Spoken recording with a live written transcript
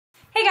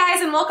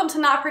guys, and welcome to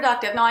Not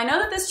Productive. Now I know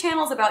that this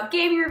channel is about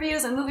gaming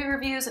reviews and movie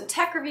reviews and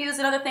tech reviews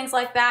and other things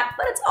like that,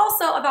 but it's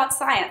also about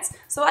science.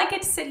 So I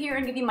get to sit here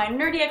and give you my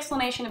nerdy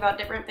explanation about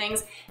different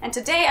things, and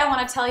today I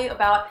want to tell you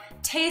about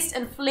taste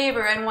and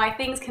flavor and why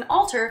things can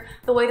alter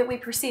the way that we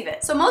perceive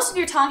it. So most of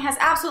your tongue has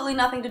absolutely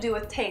nothing to do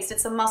with taste,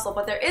 it's a muscle,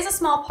 but there is a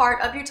small part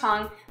of your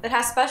tongue that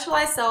has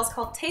specialized cells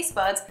called taste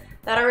buds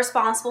that are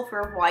responsible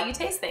for why you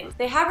taste things.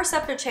 They have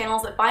receptor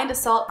channels that bind to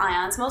salt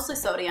ions, mostly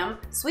sodium,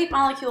 sweet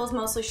molecules,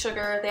 mostly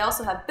sugar. They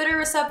also have bitter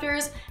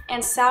receptors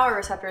and sour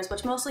receptors,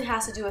 which mostly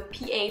has to do with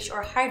pH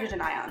or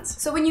hydrogen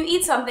ions. So when you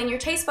eat something, your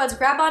taste buds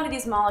grab onto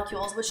these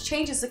molecules, which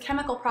changes the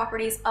chemical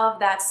properties of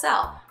that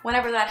cell.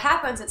 Whenever that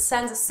happens, it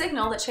sends a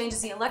signal that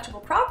changes the electrical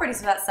properties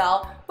of that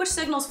cell, which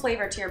signals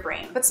flavor to your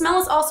brain. But smell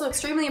is also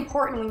extremely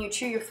important when you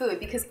chew your food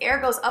because air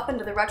goes up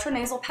into the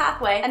retronasal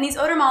pathway, and these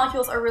odor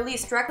molecules are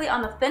released directly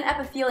on the thin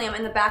epithelium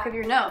in the back of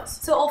your nose.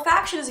 So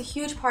olfaction is a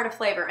huge part of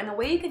flavor, and the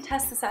way you can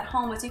test this at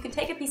home is you can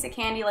take a piece of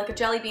candy, like a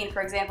jelly bean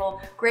for example,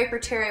 grape or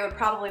cherry would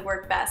probably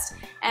work best,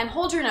 and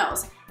hold your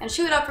nose and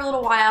chew it up for a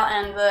little while,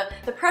 and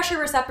the pressure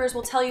receptors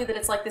will tell you that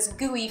it's like this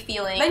gooey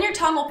feeling. Then your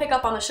tongue will pick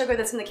up on the sugar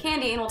that's in the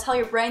candy and will tell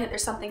your brain that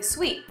there's something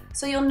sweet.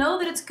 So you'll know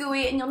that it's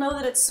gooey and you'll know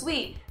that it's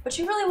sweet, but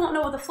you really won't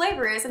know what the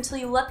flavor is until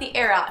you let the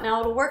air out. Now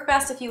it'll work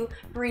best if you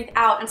breathe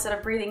out instead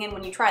of breathing in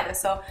when you try this.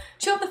 So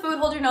chew up the food,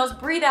 hold your nose,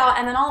 breathe out,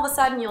 and then all of a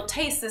sudden you'll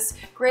taste this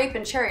grape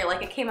and cherry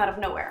like it came out of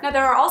nowhere. Now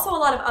there are also a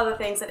lot of other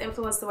things that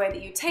influence the way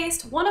that you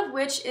taste, one of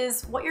which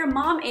is what your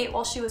mom ate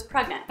while she was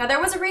pregnant. Now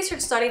there was a research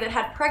study that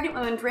had pregnant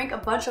women drink a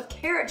bunch of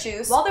carrot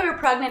juice while they were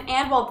pregnant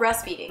and while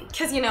breastfeeding.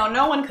 Because you know,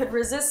 no one could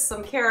resist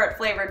some carrot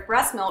flavored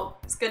breast milk.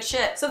 It's good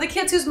shit. So the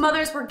kids whose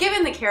mothers were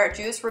given the carrot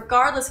juice,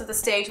 regardless of the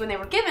stage when they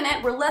were given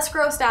it, were less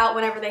grossed out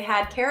whenever they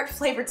had carrot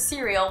flavored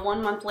cereal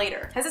 1 month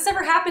later. Has this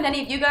ever happened to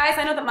any of you guys?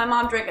 I know that my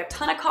mom drank a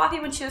ton of coffee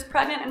when she was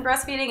pregnant and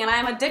breastfeeding, and I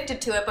am addicted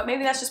to it, but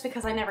maybe that's just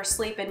because I never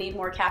sleep and need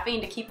more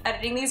caffeine to keep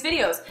editing these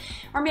videos.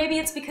 Or maybe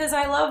it's because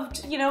I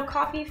loved, you know,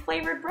 coffee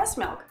flavored breast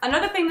milk.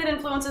 Another thing that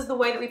influences the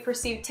way that we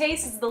perceive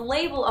taste is the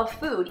label of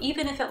food,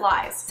 even if it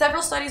lies.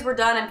 Several studies were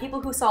done, and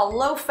people who saw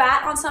low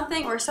fat on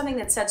something or something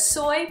that said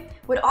soy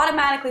would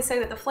automatically say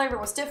that the flavor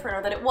was different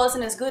or that it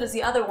wasn't as good as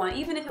the other one,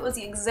 even if it was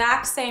the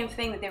exact same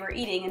thing that they were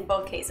eating in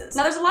both cases.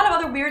 Now there's a lot of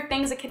other weird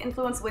things that can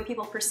influence the way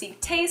people perceive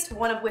taste,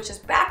 one of which is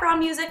background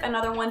music,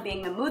 another one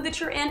being the mood that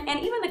you're in, and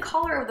even the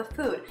color of the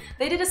food.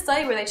 They did a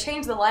study where they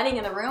changed the lighting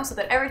in the room so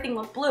that everything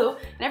looked blue,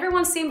 and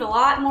everyone seemed a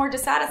lot more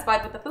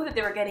dissatisfied with the food that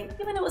they were getting,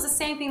 even though it was the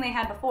same thing they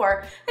had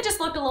before. It just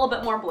looked a little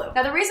bit more blue.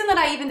 Now the reason that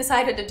I even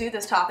decided to do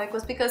this topic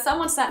was because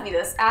someone sent me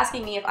this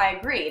asking me if I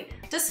agreed.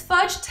 Does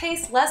fudge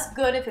taste less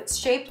good if it's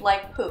shaped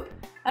like poop?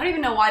 I don't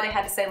even know why they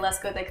had to say less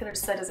good. They could have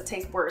just said, does it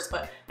taste worse?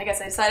 But I guess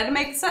I decided to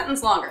make the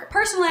sentence longer.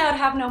 Personally, I would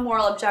have no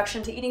moral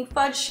objection to eating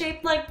fudge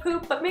shaped like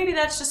poop, but maybe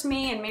that's just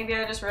me and maybe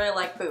I just really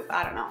like poop.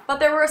 I don't know. But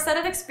there were a set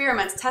of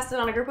experiments tested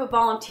on a group of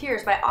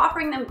volunteers by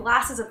offering them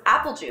glasses of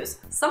apple juice,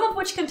 some of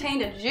which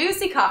contained a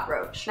juicy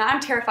cockroach. Now, I'm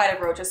terrified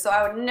of roaches, so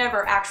I would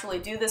never actually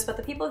do this, but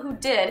the people who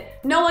did,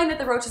 knowing that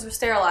the roaches were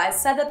sterilized,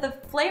 said that the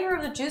flavor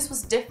of the juice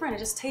was different. It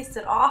just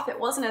tasted off. It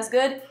wasn't as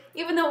good,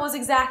 even though it was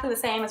exactly the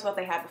same as what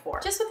they had before.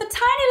 Just with a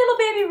tiny little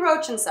baby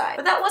roach inside.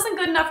 But that wasn't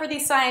good enough for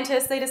these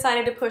scientists. They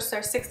decided to push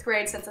their 6th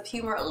grade sense of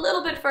humor a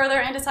little bit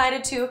further and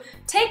decided to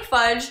take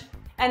fudge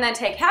and then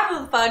take half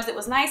of the fudge that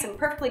was nice and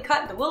perfectly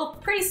cut into little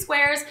pretty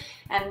squares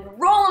and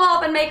roll them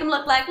up and make them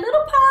look like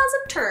little piles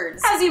of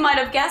turds. As you might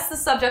have guessed, the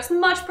subjects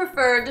much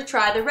preferred to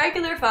try the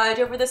regular fudge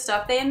over the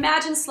stuff they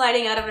imagined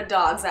sliding out of a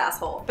dog's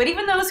asshole. But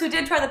even those who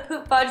did try the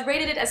poop fudge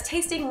rated it as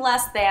tasting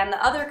less than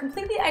the other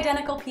completely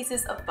identical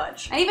pieces of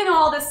fudge. And even though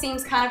all this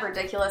seems kind of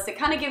ridiculous, it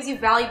kind of gives you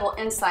valuable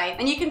insight,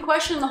 and you can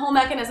question the whole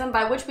mechanism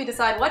by which we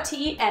decide what to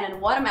eat and in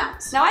what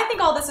amounts. Now I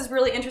think all this is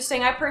really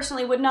interesting. I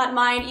personally would not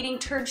mind eating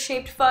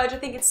turd-shaped fudge. I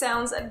think it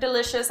sounds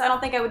delicious. I don't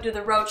think I would do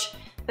the roach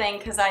thing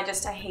because I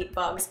hate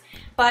bugs.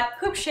 But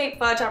poop-shaped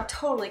fudge, I'm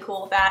totally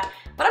cool with that.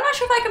 But I'm not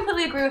sure if I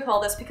completely agree with all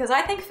this because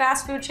I think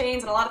fast food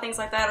chains and a lot of things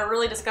like that are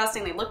really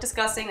disgusting. They look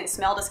disgusting, they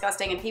smell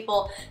disgusting, and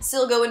people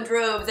still go in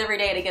droves every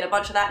day to get a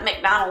bunch of that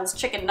McDonald's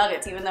chicken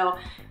nuggets, even though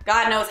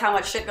God knows how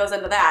much shit goes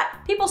into that.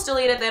 People still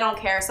eat it, they don't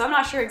care, so I'm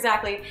not sure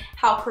exactly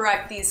how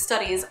correct these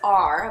studies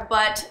are,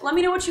 but let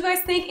me know what you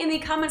guys think in the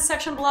comments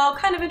section below.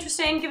 Kind of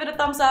interesting, give it a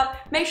thumbs up.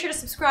 Make sure to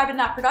subscribe to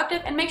Not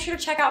Productive, and make sure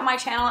to check out my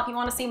channel if you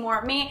want to see more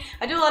of me.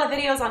 I do a lot of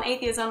videos on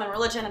atheism and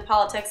religion and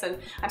politics, and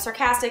I'm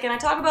sarcastic, and I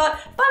talk about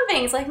fun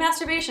things like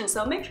masturbation,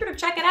 so make sure to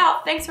check it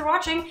out. Thanks for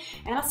watching,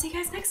 and I'll see you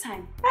guys next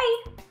time.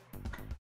 Bye!